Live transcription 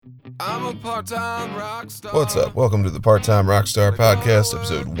I'm a part-time rock star. What's up? Welcome to the Part-Time Rockstar Podcast,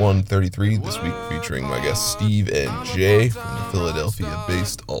 episode 133, this week featuring my guests Steve and Jay from the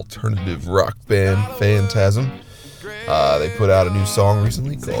Philadelphia-based alternative rock band Phantasm. They put out a new song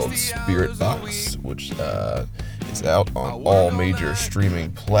recently called Spirit Box, which is out on all major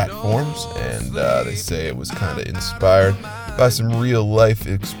streaming platforms, and they say it was kind of inspired by some real-life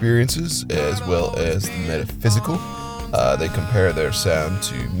experiences as well as the metaphysical. They compare their sound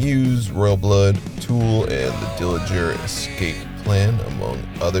to Muse, Royal Blood, Tool, and the Dillinger Escape Plan, among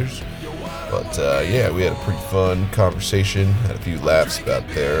others. But yeah, we had a pretty fun conversation, had a few laughs about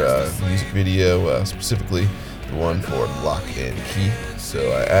their music video, specifically the one for Lock and Key. So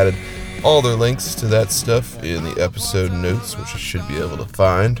I added all their links to that stuff in the episode notes, which you should be able to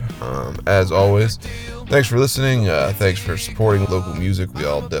find. As always, thanks for listening. Thanks for supporting local music. We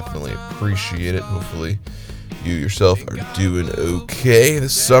all definitely appreciate it. Hopefully you yourself are doing okay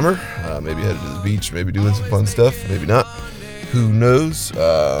this summer. Maybe headed to the beach, maybe doing some fun stuff, maybe not. Who knows?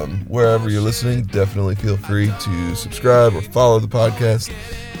 Wherever you're listening, definitely feel free to subscribe or follow the podcast.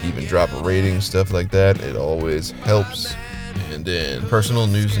 Even drop a rating, stuff like that. It always helps. And in personal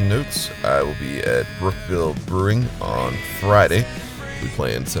news and notes, I will be at Brookville Brewing on Friday. We'll be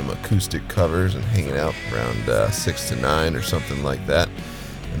playing some acoustic covers and hanging out around 6 to 9 or something like that.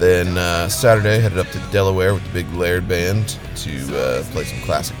 Then Saturday, headed up to Delaware with the Big Laird Band to play some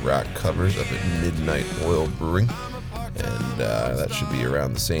classic rock covers up at Midnight Oil Brewing. And that should be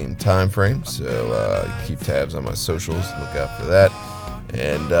around the same time frame, so keep tabs on my socials, look out for that.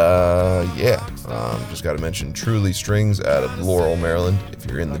 And yeah, just got to mention Truly Strings out of Laurel, Maryland. If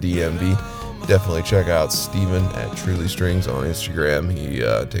you're in the DMV, definitely check out Steven at Truly Strings on Instagram. He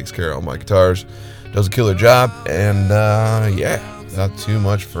takes care of all my guitars, does a killer job, and yeah. Without too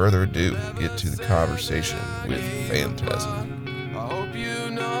much further ado, get to the conversation with Phantasm. I hope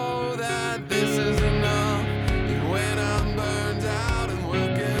you know that this is enough, even when I'm burned out and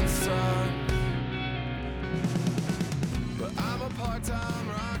working sun. But I'm a part-time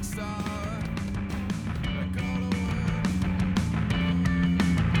rock star. I go to work.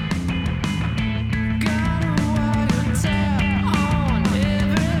 Got a wiretap on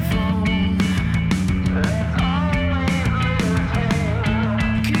every phone. That's always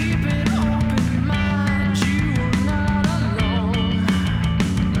keep it open mind, you are not alone.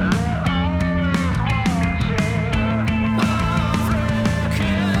 They're always watching. My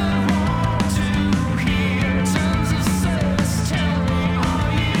friend want to hear tons of sense. Tell me,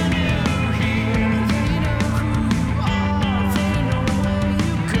 are you new here? They know who you are, they know where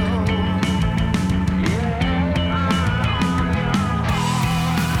you go.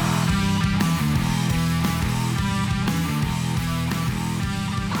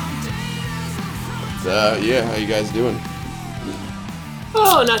 Yeah, how you guys doing?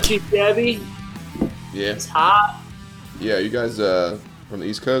 Oh, not too shabby. Yeah, It's hot. yeah. You guys from the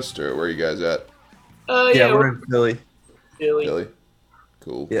East Coast, or where are you guys at? Yeah, We're in Philly. Philly. Philly.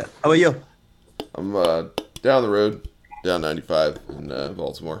 Cool. Yeah. How about you? I'm down the road, down 95 in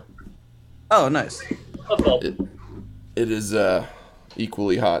Baltimore. Oh, nice. Football. It is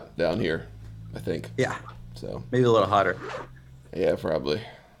equally hot down here, I think. Yeah. So Maybe a little hotter. yeah, probably.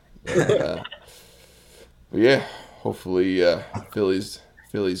 But yeah, hopefully Philly's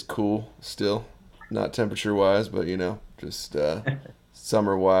cool still, not temperature wise, but you know, just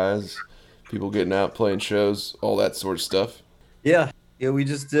summer wise, people getting out, playing shows, all that sort of stuff. Yeah. Yeah, we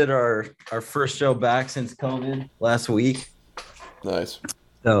just did our first show back since COVID last week. Nice.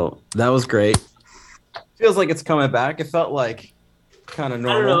 So that was great. Feels like it's coming back. It felt like kind of I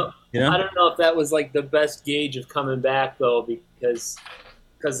don't normal. know. You know? I don't know if that was like the best gauge of coming back though, because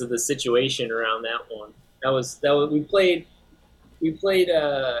of the situation around that one. That was we played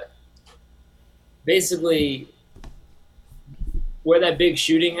basically where that big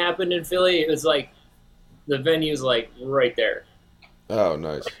shooting happened in Philly. It was like the venue's like right there. Oh,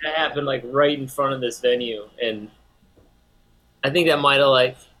 nice. Like, that happened like right in front of this venue, and I think that might have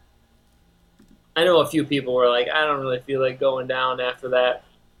like. I know a few people were like, I don't really feel like going down after that.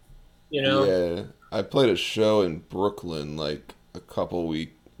 You know? Yeah, I played a show in Brooklyn like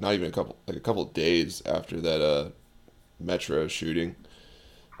not even a couple days after that Metro shooting.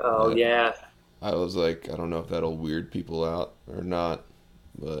 Oh yeah. I was like, I don't know if that'll weird people out or not,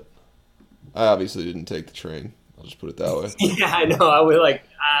 but I obviously didn't take the train. I'll just put it that way. Yeah, I know. I was like,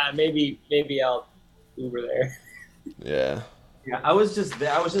 maybe I'll Uber there. Yeah. Yeah, I was just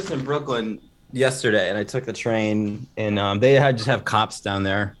in Brooklyn yesterday, and I took the train, and they just have cops down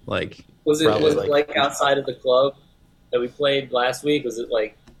there. Like, Was it probably like outside of the club that we played last week? Was it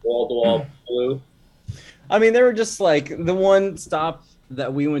like wall to wall blue? I mean, they were just like the one stop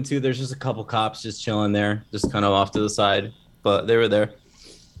that we went to, there's just a couple cops just chilling there, just kind of off to the side, but they were there.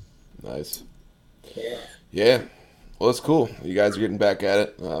 Nice. Yeah. Yeah. Well, it's cool. You guys are getting back at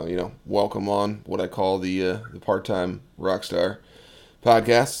it. Welcome on what I call the part-time Rockstar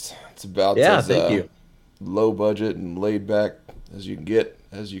podcast. It's about Yeah, as thank you. low budget and laid back as you can get,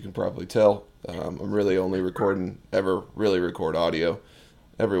 as you can probably tell. I'm really only record audio.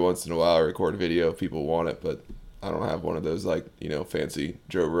 Every once in a while I record video if people want it, but I don't have one of those fancy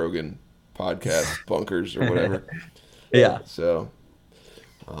Joe Rogan podcast bunkers or whatever. Yeah, So,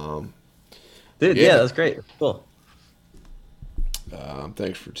 dude. Yeah. Yeah, that's great. Cool.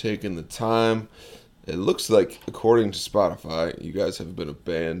 thanks for taking the time. It looks like, according to Spotify, you guys have been a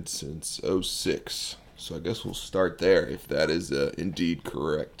band since '06. So I guess we'll start there, if that is indeed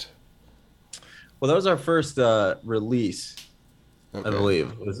correct. Well, that was our first release, Okay. I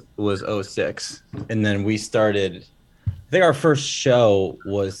believe, was '06, and then we started. I think our first show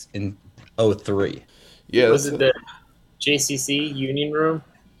was in '03. Yeah, Was that's it the JCC Union Room?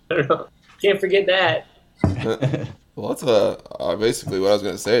 I don't know. Can't forget that. well, that's basically what I was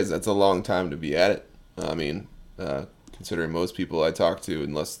going to say is that's a long time to be at it. I mean, considering most people I talk to,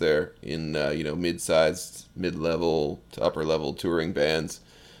 unless they're in mid-sized, mid-level to upper-level touring bands,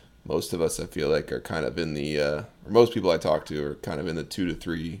 most of us I feel like are kind of in the or most people I talk to are kind of in the 2 to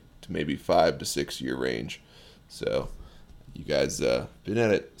 3 to maybe 5 to 6 year range. So you guys been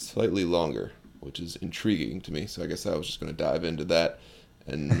at it slightly longer, which is intriguing to me. So I guess I was just going to dive into that.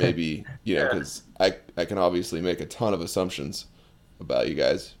 And maybe, because I can obviously make a ton of assumptions about you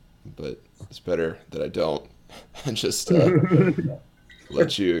guys, but it's better that I don't and just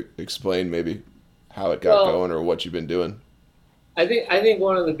let you explain maybe how it got Well, going or what you've been doing. I think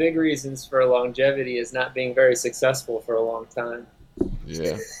one of the big reasons for longevity is not being very successful for a long time.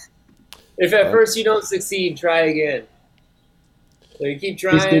 Yeah. If at first you don't succeed, try again. So you keep Too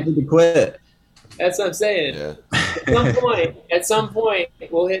trying. stupid to quit. That's what I'm saying. Yeah. At some point,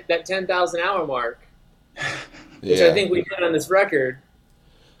 we'll hit that 10,000 hour mark, which Yeah. I think we did on this record.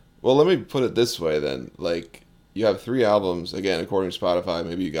 Well, let me put it this way then. Like, you have 3 albums. Again, according to Spotify,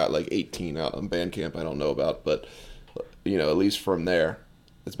 maybe you got like 18 out on Bandcamp. I don't know about, but at least from there,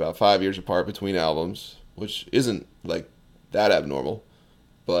 it's about 5 years apart between albums, which isn't like that abnormal.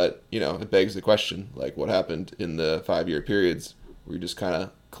 But it begs the question, like, what happened in the 5-year periods? Were you just kind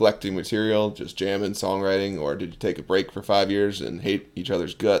of collecting material, just jamming, songwriting, or did you take a break for 5 years and hate each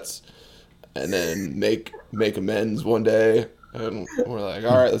other's guts, and then make amends one day? And we're like,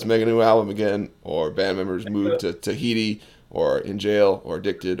 all right, let's make a new album again. Or band members moved to Tahiti, or in jail, or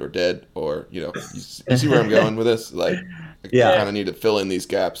addicted, or dead, or you see where I'm going with this? Like, I Yeah. kind of need to fill in these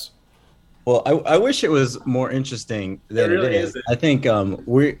gaps. Well, I wish it was more interesting than It really it is. isn't. I think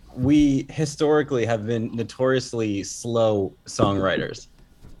we historically have been notoriously slow songwriters.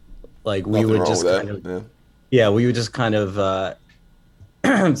 Like we Nothing would wrong just with kind that. of Yeah. we would just kind of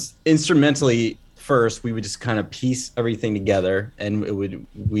instrumentally first we would just kind of piece everything together, and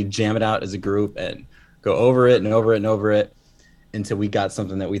we'd jam it out as a group and go over it and over it and over it until we got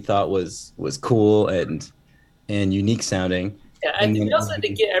something that we thought was cool and unique sounding. Yeah, I And think then- also to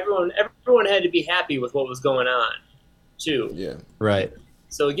get everyone had to be happy with what was going on, too. Yeah. Right.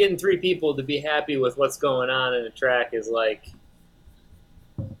 So getting 3 people to be happy with what's going on in a track is like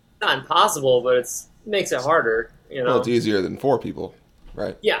not impossible, but it makes it harder. Well, it's easier than 4 people,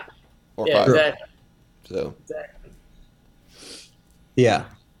 right? Yeah. Or Yeah, 5. exactly. So Exactly. Yeah.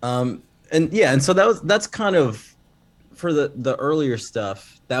 And so that's kind of for the earlier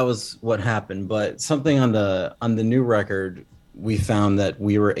stuff, that was what happened. But something on the new record, we found that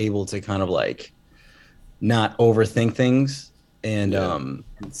we were able to kind of like not overthink things. And Yeah.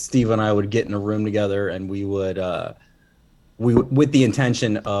 Steve and I would get in a room together, and we would with the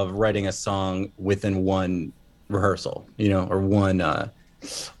intention of writing a song within one rehearsal, or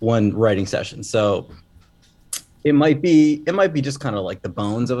one writing session. So it might be just kind of like the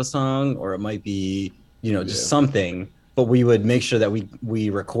bones of a song, or it might be just Yeah. something, but we would make sure that we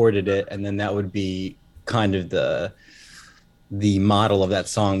recorded it, and then that would be kind of the model of that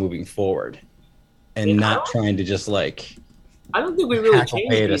song moving forward, and Yeah, not trying to just like I don't think we really tackle changed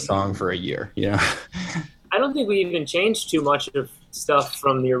pay a anything. song for a year. I don't think we even changed too much of stuff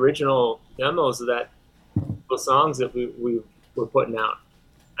from the original demos of those songs that we were putting out.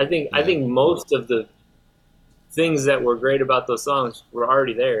 I think most of the things that were great about those songs were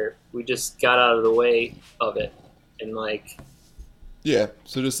already there. We just got out of the way of it, and like yeah,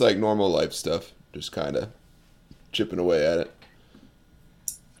 so just like normal life stuff, just kind of chipping away at it.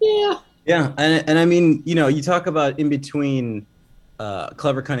 yeah, Yeah, and I mean, you talk about in between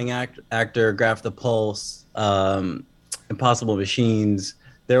Clever Cunning Actor, Graph the Pulse, Impossible Machines,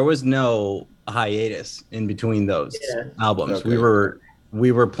 there was no hiatus in between those Yeah. albums. Okay.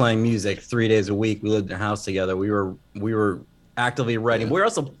 We were playing music 3 days a week. We lived in a house together. We were actively writing. Yeah. We were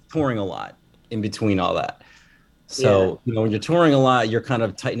also touring a lot in between all that. So, when you're touring a lot, you're kind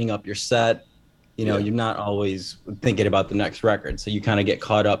of tightening up your set. Yeah. You're not always thinking about the next record. So you kind of get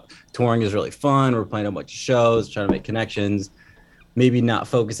caught up. Touring is really fun. We're playing a bunch of shows, trying to make connections, maybe not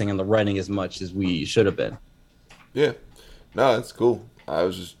focusing on the writing as much as we should have been. Yeah. No, that's cool. I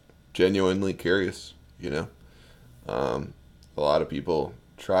was just genuinely curious, A lot of people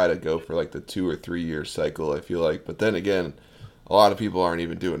try to go for like the 2 or 3 year cycle, I feel like. But then again, a lot of people aren't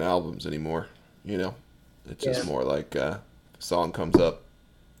even doing albums anymore, It's just more like a song comes up.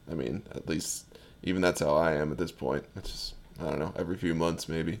 I mean, at least even that's how I am at this point. It's just, I don't know, every few months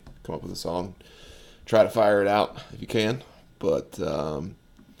maybe come up with a song. Try to fire it out if you can. But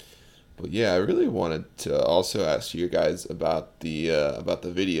yeah, I really wanted to also ask you guys about the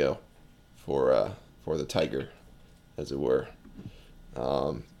video for the Tiger, as it were.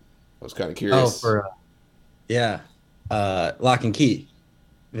 I was kind of curious. Lock and Key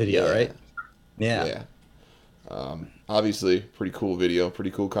video, Yeah. right? Yeah. Yeah. Obviously, pretty cool video,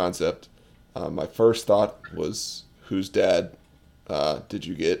 pretty cool concept. My first thought was, whose dad did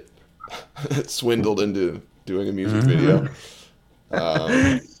you get swindled into doing a music video?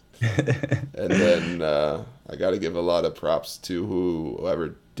 And then I got to give a lot of props to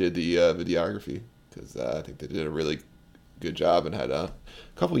whoever did the videography, because I think they did a really good job and had a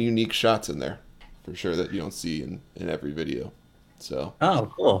couple unique shots in there for sure that you don't see in every video. So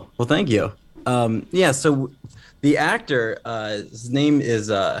Oh, cool. Well, thank you. So the actor, his name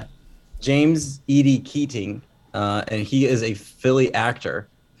is James Edie Keating, and he is a Philly actor.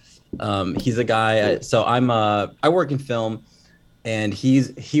 He's a guy. I work in film, and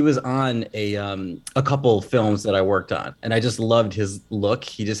he was on a couple films that I worked on, and I just loved his look.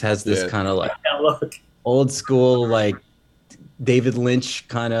 He just has this Yeah. kind of like Yeah, look. old school, like David Lynch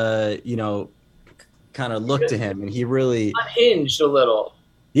kind of look to him, and he really, Unhinged a little.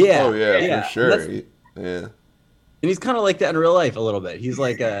 yeah, oh yeah, for sure. That's- Yeah. and he's kind of like that in real life a little bit. He's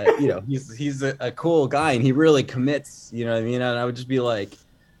like he's a cool guy, and he really commits, you know what I mean? And I would just be like,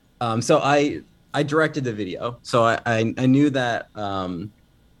 so I directed the video, so I knew that I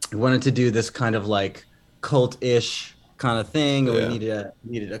wanted to do this kind of like cult-ish kind of thing. Yeah. We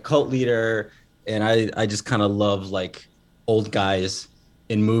needed a cult leader, and I just kind of love like old guys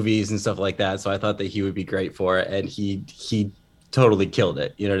in movies and stuff like that. So I thought that he would be great for it, and he totally killed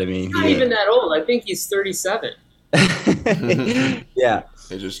it. You know what I mean? He's not even that old. I think he's 37. Yeah.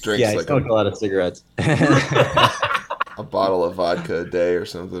 He just drinks Yeah, he like smoked a lot of cigarettes. a bottle of vodka a day or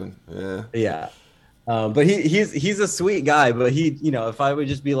something. Yeah. Yeah. But he's a sweet guy, but he, if I would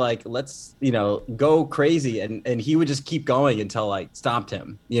just be like, let's, go crazy, and he would just keep going until I stopped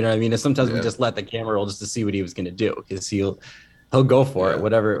him. You know what I mean? And sometimes we Yeah. just let the camera roll just to see what he was going to do, because he'll go for Yeah. it,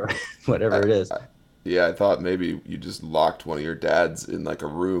 whatever it is. Yeah, I thought maybe you just locked one of your dads in like a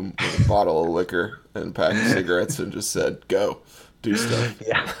room with a bottle of liquor and a pack of cigarettes and just said, "Go, do stuff."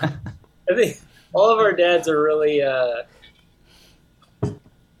 Yeah. I think all of our dads are really. I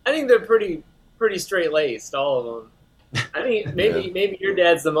think they're pretty straight laced, all of them. I think maybe your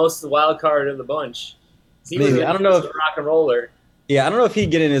dad's the most wild card of the bunch. He was Maybe. I don't know a rock and roller. Yeah, I don't know if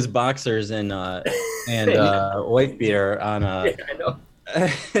he'd get in his boxers and white beater on Yeah, I know.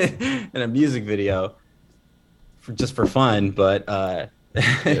 in a music video just for fun, but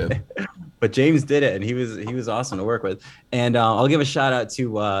Yeah. but James did it, and he was awesome to work with. And I'll give a shout out to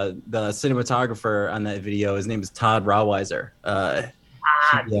the cinematographer on that video. His name is Todd Rawweiser.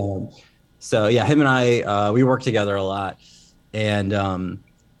 So yeah, him and I we work together a lot, and so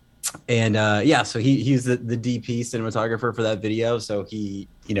he's the DP cinematographer for that video. So he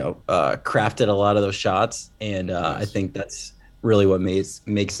crafted a lot of those shots, and Nice. I think that's really what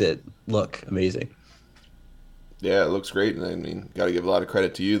makes it look amazing. Yeah, it looks great, and I mean, got to give a lot of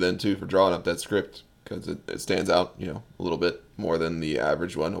credit to you then too for drawing up that script, because it stands out, a little bit more than the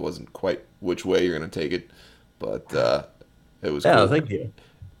average one. It wasn't quite which way you're gonna take it, but it was Yeah, cool. thank you.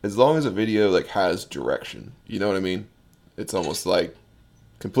 As long as a video like has direction, you know what I mean? It's almost like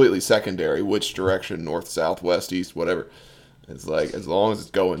completely secondary which direction, north, south, west, east, whatever. It's like as long as it's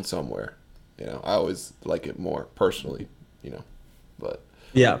going somewhere, I always like it more personally, but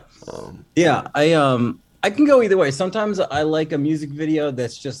Yeah. um, Yeah, I can go either way. Sometimes I like a music video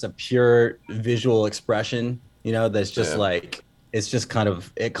that's just a pure visual expression, that's just Yeah. like it's just kind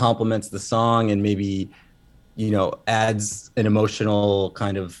of it complements the song and maybe adds an emotional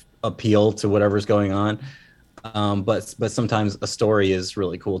kind of appeal to whatever's going on. But sometimes a story is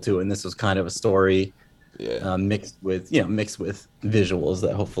really cool too, and this was kind of a story. Yeah. mixed with visuals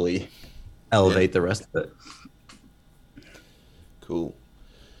that hopefully elevate the rest of it. Cool.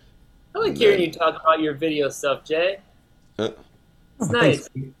 I like And hearing then- you talk about your video stuff, Jay. Uh, It's Oh, nice.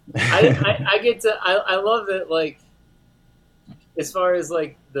 thanks. I get to I love it. Like as far as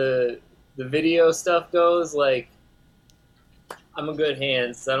like the video stuff goes, like I'm a good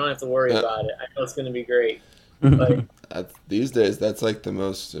hand, so I don't have to worry Yeah. about it. I know it's gonna be great. Like these days, that's like the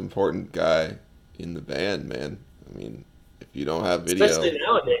most important guy in the band, man. I mean, if you don't have video, especially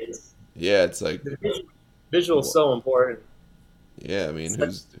nowadays, yeah, it's like, the visual's so important. yeah, I mean,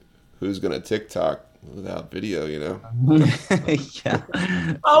 who's gonna TikTok without video, you know? Yeah.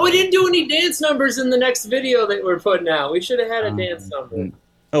 Oh, we didn't do any dance numbers in the next video that we're putting out. We should have had a dance number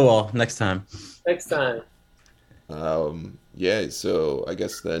Oh well, next time. next time. Yeah, so I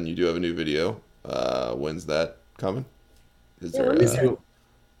guess then you do have a new video. When's that coming? Is Yeah, there when is it?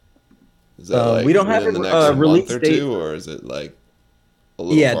 is that like we don't have within the a, next release month or date. two, or is it like a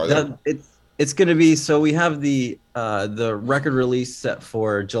little Yeah, farther? it's gonna be. So we have the record release set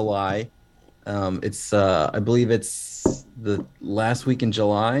for July. It's I believe it's the last week in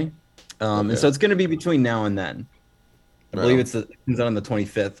July, and Okay. so it's gonna be between now and then. I Right believe on. it comes out on the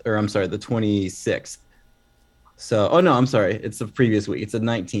 25th, or I'm sorry, the 26th. So, oh no, I'm sorry, it's the previous week. It's the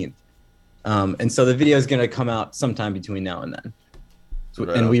 19th. And so the video is gonna come out sometime between now and then. So,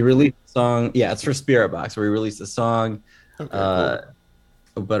 Right and on. we released a song. Yeah, it's for Spirit Box. We released a song Okay, cool.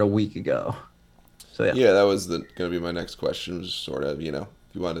 about a week ago. So yeah. Yeah, that was gonna be my next question. Was sort of, if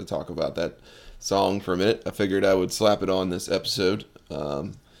you wanted to talk about that song for a minute, I figured I would slap it on this episode. Cool.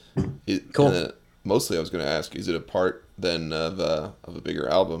 And then mostly, I was gonna ask, is it a part then of a bigger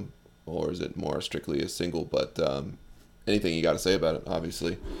album, or is it more strictly a single? But anything you got to say about it,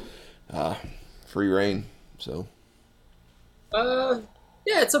 obviously, free reign. So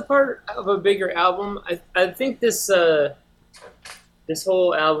Yeah, it's a part of a bigger album. I think this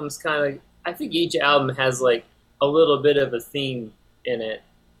whole album's kind of. I think each album has like a little bit of a theme in it,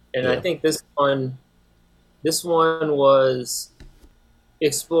 and I Yeah. think this one was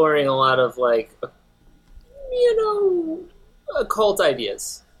exploring a lot of like, occult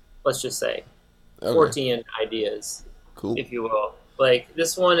ideas. Let's just say okay, Fortean ideas, cool. if you will. Like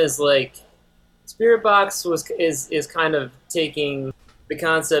this one is like Spirit Box is kind of taking the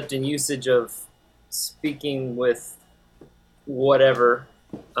concept and usage of speaking with whatever,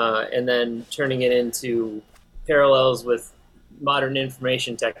 and then turning it into parallels with modern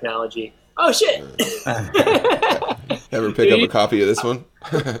information technology. Oh shit! Ever pick up a copy of this one?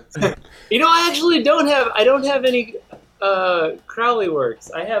 I actually don't have any Crowley works.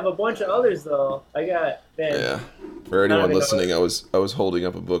 I have a bunch of others though. I got Yeah. For Not anyone even listening, I was holding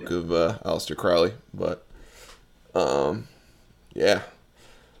up a book of Aleister Crowley, but yeah,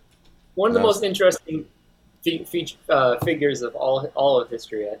 one of the No. most interesting figures of all of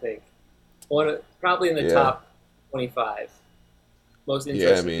history. I think probably in the Yeah. top 25 most yeah. I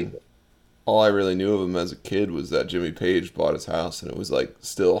interesting. mean, people. all I really knew of him as a kid was that Jimmy Page bought his house, and it was like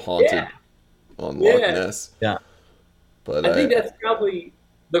still haunted Yeah. on Loch Yeah. Ness. Yeah. But I think that's probably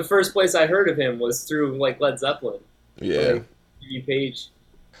the first place I heard of him was through like Led Zeppelin. yeah. Like, Jimmy Page.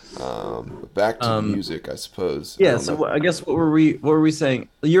 But back to the music, I suppose. I Yeah, don't so know. I guess what were we saying?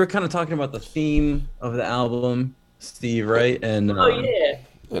 You were kind of talking about the theme of the album, Steve, right? And Oh yeah.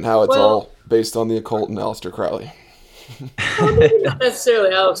 And how it's Well- all based on the occult and Aleister Crowley. Well, maybe not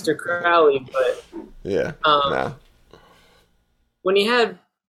necessarily Aleister Crowley, but Yeah. um, Nah. when you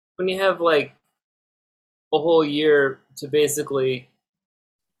have like a whole year to basically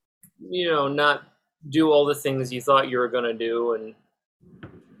not do all the things you thought you were going to do, and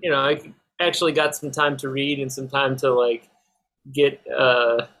I actually got some time to read and some time to like get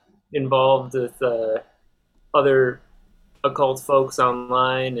involved with other occult folks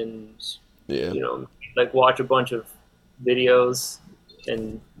online, and Yeah. like watch a bunch of videos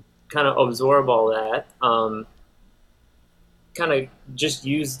and kind of absorb all that. Kind of just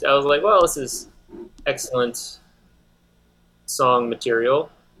used. I was like, well, this is excellent song material.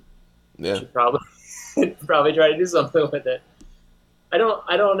 Yeah. Should probably try to do something with it. I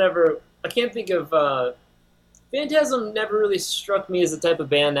can't think of Phantasm never really struck me as the type of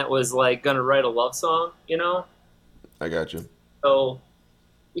band that was like gonna write a love song, I got you. so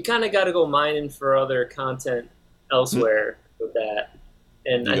you kind of got to go mining for other content elsewhere with that.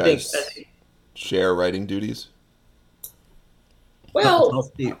 And You I think guys share writing duties. It's well, all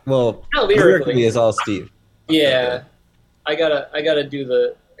Steve. Well, not lyrically lyrically, is all Steve. yeah, I gotta do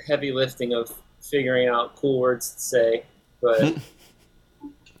the heavy lifting of figuring out cool words to say, but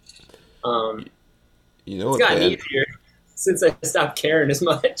You know it's what gotten band? easier since I stopped caring as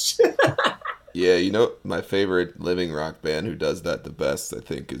much. Yeah, my favorite living rock band who does that the best, I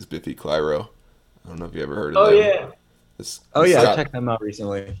think, is Biffy Clyro. I don't know if you ever heard of Oh them. yeah, Oh The yeah, I checked them out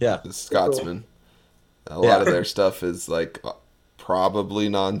recently. Yeah. the Scotsman. A Yeah. lot of their stuff is like probably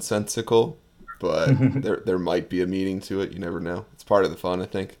nonsensical, but there might be a meaning to it. You never know. It's part of the fun, I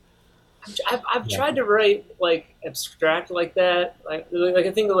think. I've tried to write like abstract like that. Like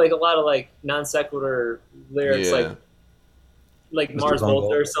I think of like a lot of like non sequitur lyrics, Yeah. like Mr. Mars Bungle.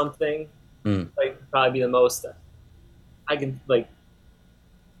 Volta or something. Mm. Like probably be the most I can like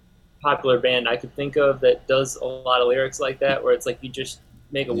popular band I could think of that does a lot of lyrics like that, where it's like you just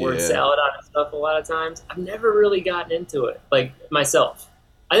make a word Yeah. salad out of stuff a lot of times. I've never really gotten into it, like myself.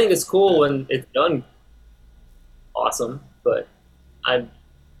 I think it's cool when it's done awesome, but I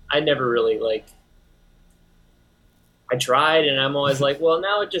never really like. I tried, and I'm always like, well,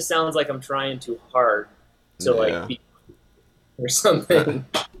 now it just sounds like I'm trying too hard to Yeah. like be or something.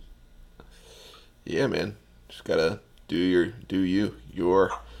 Yeah, man. Just gotta do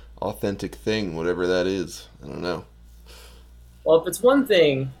your authentic thing, whatever that is. I don't know. Well, if it's one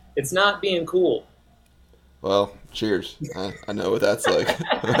thing, it's not being cool. Well, cheers. I know what that's like.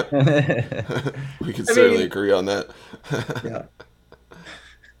 We can I certainly mean- agree on that. Yeah.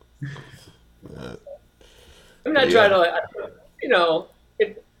 I'm not Yeah. trying to, like,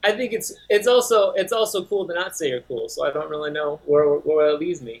 I think it's also cool to not say you're cool. So I don't really know where it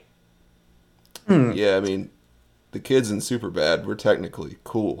leaves me. Yeah, I mean, the kids in Superbad were technically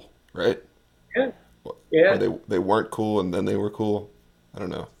cool, right? Yeah, Or yeah, they weren't cool and then they were cool. I don't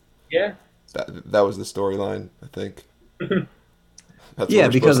know. yeah. That was the storyline, I think. That's Yeah, what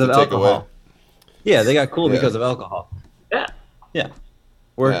we're because supposed of to take away. alcohol. Yeah, they got cool Yeah. because of alcohol. Yeah. Yeah.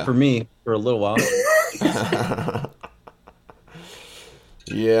 Worked Yeah. for me for a little while.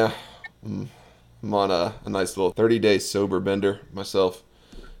 Yeah, I'm on a nice little 30-day sober bender myself.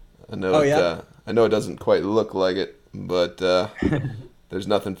 I know Oh, it. yeah? I know it doesn't quite look like it, but there's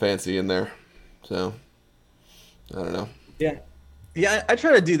nothing fancy in there. So I don't know. Yeah. Yeah, I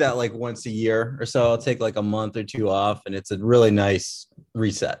try to do that like once a year or so. I'll take like a month or two off, and it's a really nice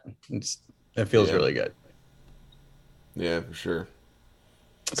reset. It feels Yeah. really good. Yeah, for sure.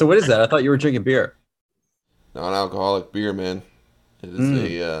 So what is that? I thought you were drinking beer. Non-alcoholic beer, man. It is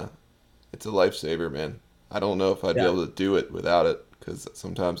it's a lifesaver, man. I don't know if I'd be Yeah. able to do it without it because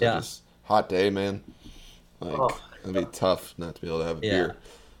sometimes Yeah. I just hot day, man. Like Oh. it'd be tough not to be able to have a Yeah. beer.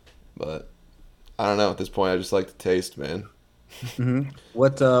 But I don't know. At this point, I just like the taste, man.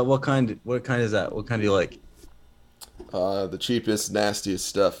 What kind is that? What kind do you like? The cheapest, nastiest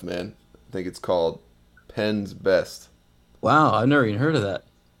stuff, man. I think it's called Penn's Best. Wow, I've never even heard of that.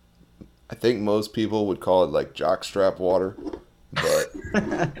 I think most people would call it like jockstrap water, but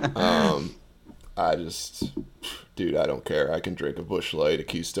I just, dude, I don't care. I can drink a Busch Light, a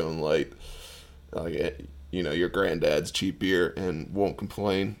Keystone Light, like your granddad's cheap beer, and won't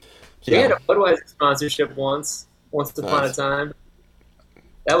complain. So, They had a Budweiser sponsorship once upon a Nice. time.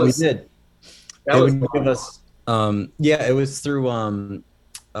 That We was did. that They was would give us it was through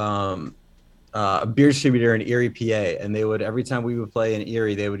a beer distributor in Erie, PA, and they would every time we would play in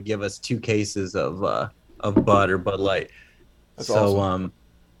Erie, they would give us 2 cases of Bud or Bud Light. That's So awesome.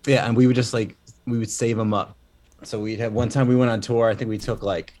 yeah, and we would just like we would save them up. So we'd have one time we went on tour. I think we took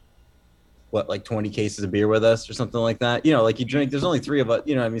like 20 cases of beer with us or something like that. Like you drink. There's only 3 of us.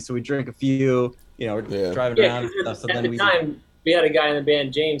 You know what I mean? So we drink a few. We're Yeah. driving yeah. around and 'Cause stuff. So at then the we time, we had a guy in the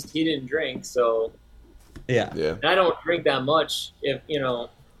band, James. He didn't drink, so yeah. Yeah, and I don't drink that much, if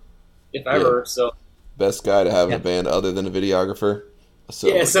ever. So best guy to have in Yeah. a band other than a videographer. A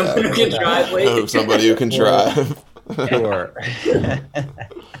sober yeah, someone guy. who can drive late. Somebody who can drive. Sure.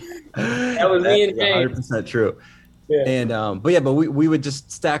 That was me and James. 100% true. Yeah. And but we would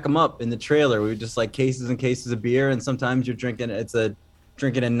just stack them up in the trailer. We would just like cases and cases of beer, and sometimes you're drinking a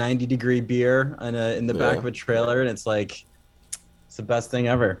 90-degree beer in the back Yeah. of a trailer, and it's like it's the best thing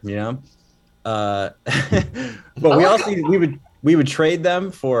ever, but we would trade them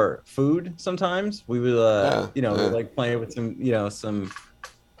for food sometimes. We would Yeah. like playing with some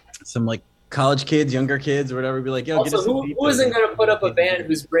like college kids, younger kids or whatever. We'd be like, yo, get Also, us some who pizza. isn't going to put up a band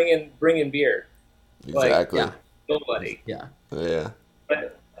who's bringing beer? Exactly. yeah. Nobody. Yeah.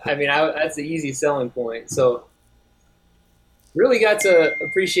 But I mean, that's the easy selling point. So really got to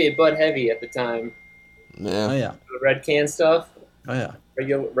appreciate Bud Heavy at the time. Yeah. Oh yeah. The red can stuff, Oh yeah.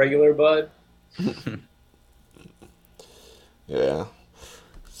 regular Bud. Yeah.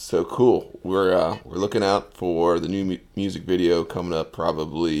 So cool. We're looking out for the new music video coming up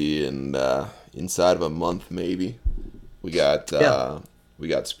probably in inside of a month maybe. We got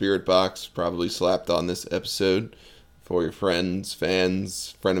Spirit Box probably slapped on this episode for your friends,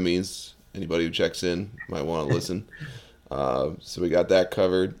 fans, frenemies, anybody who checks in might want to listen. So we got that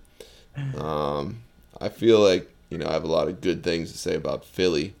covered. I feel like, I have a lot of good things to say about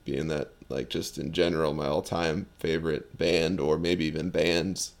Philly, being that, like, just in general, my all-time favorite band, or maybe even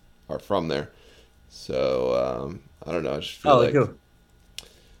bands, are from there. So, I don't know. I just feel like cool.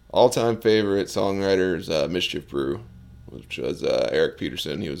 all-time favorite songwriter is Mischief Brew, which was Eric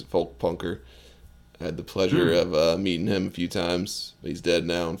Peterson. He was a folk punker. I had the pleasure of meeting him a few times. He's dead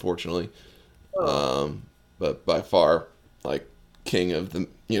now, unfortunately. But by far, like, king of the,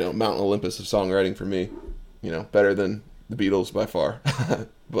 Mount Olympus of songwriting for me. Better than the Beatles by far.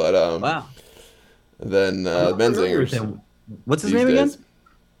 But Wow. then I'm not Ben familiar with Zingers. him. What's his these name days.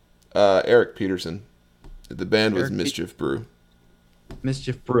 again? Eric Peterson. The band was Eric Pe- Mischief Brew.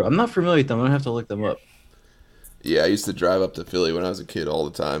 Mischief Brew. I'm not familiar with them. I'm gonna have to look them up. Yeah, I used to drive up to Philly when I was a kid all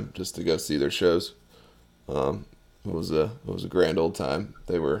the time just to go see their shows. It was a grand old time.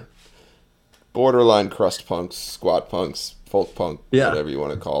 They were borderline crust punks, squat punks, folk punk, Yeah. whatever you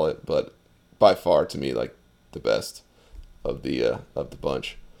want to call it, but by far to me like the best of the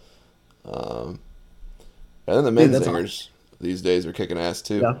bunch. And then the men's that's singers these days are kicking ass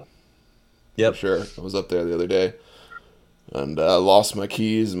too. Yeah. Yep. For sure. I was up there the other day and lost my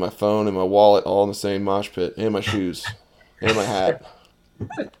keys and my phone and my wallet all in the same mosh pit, and my shoes and my hat.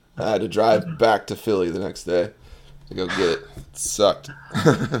 I had to drive back to Philly the next day to go get it. It sucked.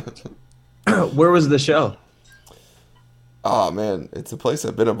 Where was the show? Oh man, it's a place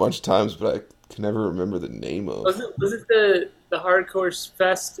I've been a bunch of times, but I can never remember the name of. Was it the hardcore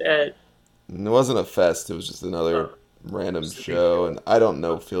fest at? It wasn't a fest. It was just another random show, and I don't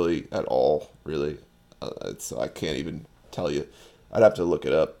know Philly at all, really. So I can't even tell you. I'd have to look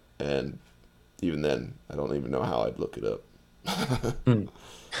it up, and even then, I don't even know how I'd look it up.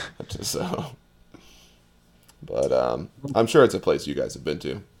 So, but I'm sure it's a place you guys have been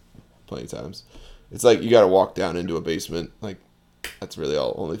to plenty of times. It's like you got to walk down into a basement. Like that's really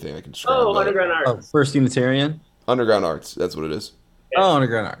only thing I can describe. Oh, about it. Underground Oh, Arts. First Unitarian. Underground Arts. That's what it is. Oh,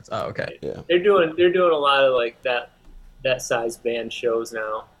 Underground Arts. Oh, okay. Yeah. They're doing a lot of like that size band shows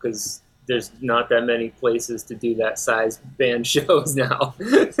now because there's not that many places to do that size band shows now.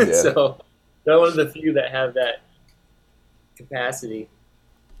 So they're one of the few that have that capacity.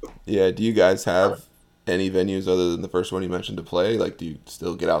 Yeah. Do you guys have any venues other than the first one you mentioned to play? Like, do you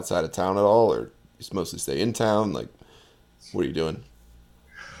still get outside of town at all, or you just mostly stay in town? Like, what are you doing?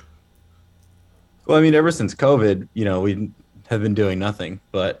 Well, I mean, ever since COVID, we have been doing nothing.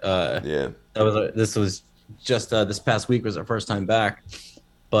 But Yeah. this was just this past week was our first time back.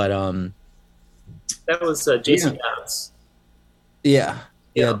 But That was Jason Dobbs. yeah,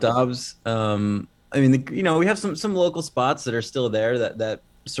 Yeah. Dobbs. I mean, we have some local spots that are still there that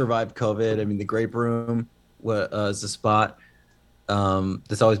survived COVID. I mean, the Grape Room is a spot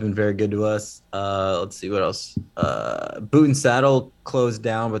that's always been very good to us. Let's see what else. Boot and Saddle closed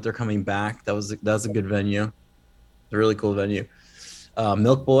down, but they're coming back. That's a good venue. It's a really cool venue.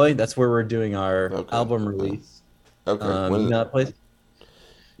 Milk Boy, that's where we're doing our Okay. album release. Okay. You When, know that place?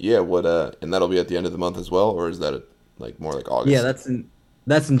 yeah. What? And that'll be at the end of the month as well, or is that like more like August? Yeah,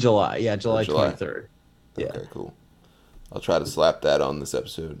 that's in July. Yeah, July July. 23rd. Yeah. Okay. Cool. I'll try to slap that on this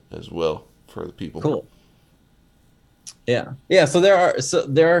episode as well for the people. Cool. Yeah. So there are still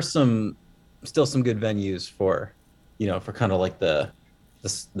some good venues for kind of like the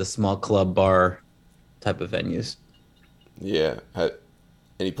small club bar type of venues. Yeah.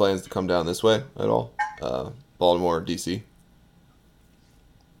 Any plans to come down this way at all? Baltimore, DC.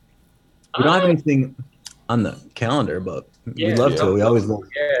 We don't have anything on the calendar, but we'd love to. We always love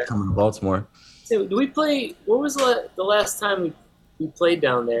Yeah. coming to Baltimore. So, do we play? What was the last time we played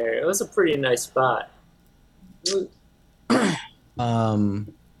down there? It was a pretty nice spot.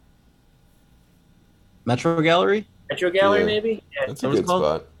 Metro Gallery. Metro Gallery, Yeah. maybe. Yeah, That's a That was good called-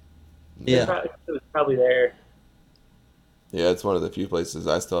 spot. Yeah. it was probably there. Yeah, it's one of the few places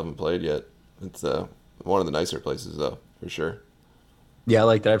I still haven't played yet. It's one of the nicer places though, for sure. Yeah, I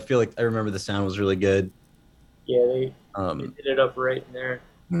like that. I feel like I remember the sound was really good. Yeah, they Um, did it up right in there.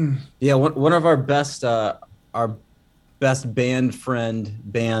 yeah, one of our best band friend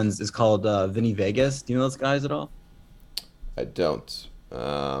bands is called Vinny Vegas. Do you know those guys at all? I don't.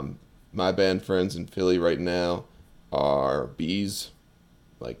 My band friends in Philly right now are Bees,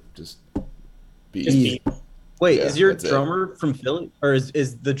 like just Bees. Just Bees. Wait, Yeah, is your that's it. drummer from Philly, or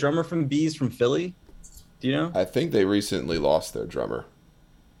is the drummer from Bees from Philly? Do you know? I think they recently lost their drummer.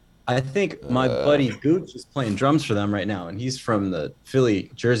 I think my buddy Gooch is playing drums for them right now, and he's from the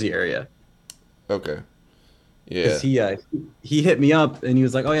Philly, Jersey area. Okay. Yeah. Because he hit me up and he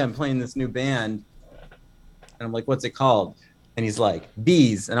was like, "Oh yeah, I'm playing this new band," and I'm like, "What's it called?" and he's like,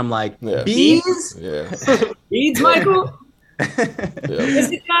 bees. And I'm like, Yeah. bees? Yeah. Beads, Michael? Yeah.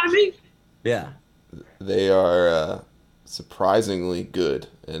 Is it economy? Yeah. They are surprisingly good,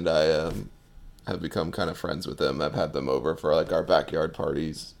 and I have become kind of friends with them. I've had them over for like our backyard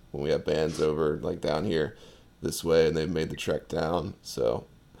parties when we have bands over like down here this way, and they've made the trek down. So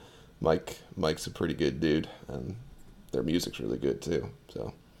Mike's a pretty good dude, and their music's really good too.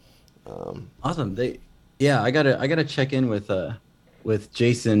 So Awesome. I gotta check in with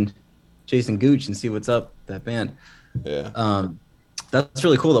Jason Gooch and see what's up with that band. yeah, That's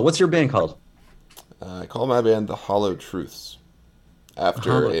really cool though. What's your band called? I call my band the Hollow Truths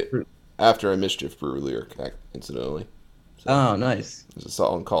after Hollow a Truth. after a Mischief Brew lyric, incidentally. Oh, nice. There's a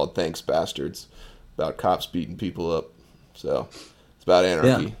song called "Thanks Bastards" about cops beating people up. So it's about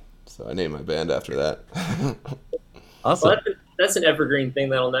anarchy. Yeah. So I named my band after that. Awesome. Well, that's an evergreen thing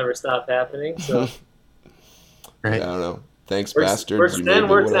that'll never stop happening. So I Right. don't know. Thanks, works, bastards. works You then, made me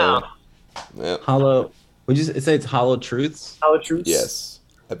works what I am. now. Yeah. Hollow. Would you say it's Hollow Truths? Hollow Truths. Yes.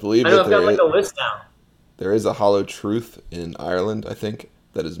 I believe I know that I've got like a list now. there is a Hollow Truth in Ireland, I think,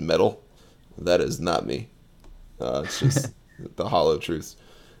 that is metal. That is not me. It's just the Hollow Truths.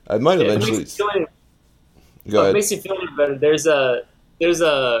 I might It eventually. makes you feel Go it ahead. makes you feel better. There's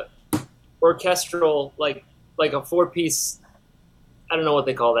a orchestral like a 4-piece. I don't know what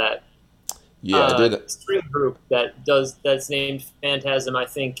they call that. Yeah, I did. String group that's named Phantasm. I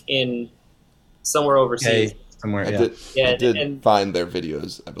think in somewhere overseas. Okay, somewhere. I Yeah. did. Yeah, I did and- find their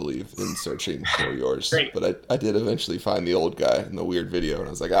videos, I believe, in searching for yours. Great. But I did eventually find the old guy in the weird video, and I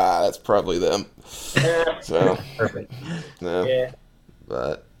was like, that's probably them. So, Perfect. no. Yeah.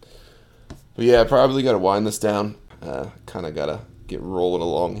 But yeah, I probably got to wind this down. Kind of got to get rolling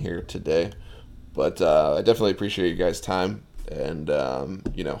along here today. But I definitely appreciate you guys' time. And,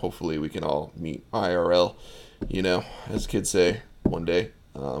 hopefully we can all meet IRL, as kids say, one day,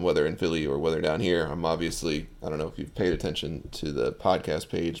 whether in Philly or whether down here. I'm obviously, I don't know if you've paid attention to the podcast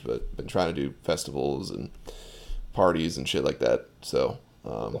page, but been trying to do festivals and parties and shit like that. So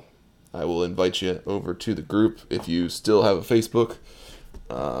I will invite you over to the group if you still have a Facebook.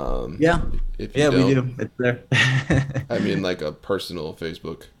 Yeah. If you Yeah, we don't, do. It's there. I mean, like a personal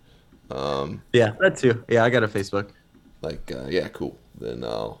Facebook. Yeah, that too. Yeah, I got a Facebook. Yeah, cool. Then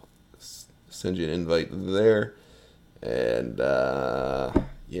I'll send you an invite there. And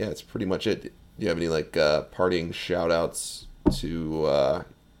yeah, that's pretty much it. Do you have any parting shout outs to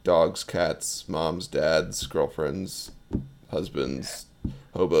dogs, cats, moms, dads, girlfriends, husbands,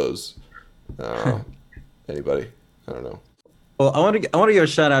 hobos? Anybody? I don't know. Well, I want to give a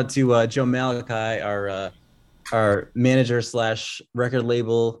shout out to Joe Malachi, our manager / record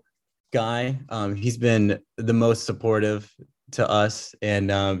label guy. He's been the most supportive to us,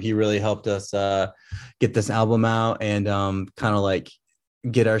 and he really helped us get this album out and kind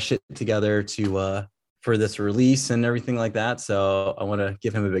of get our shit together for this release and everything like that. So I want to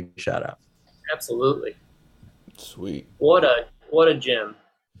give him a big shout out. Absolutely. Sweet. What a gem.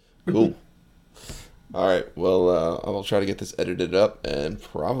 Cool. All right. Well, I will try to get this edited up and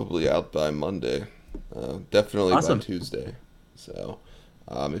probably out by Monday. Definitely Awesome. by Tuesday. So,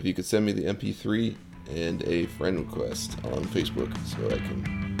 if you could send me the MP3 and a friend request on Facebook so I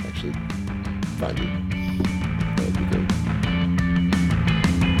can actually find you, that would be great.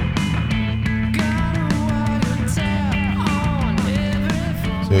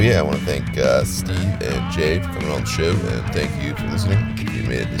 So yeah, I want to thank Steve and Jay for coming on the show, and thank you for listening. If you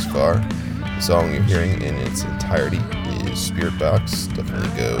made it this far, the song you're hearing in its entirety is Spirit Box. Definitely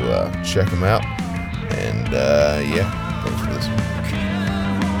go check them out. And yeah, thanks for listening.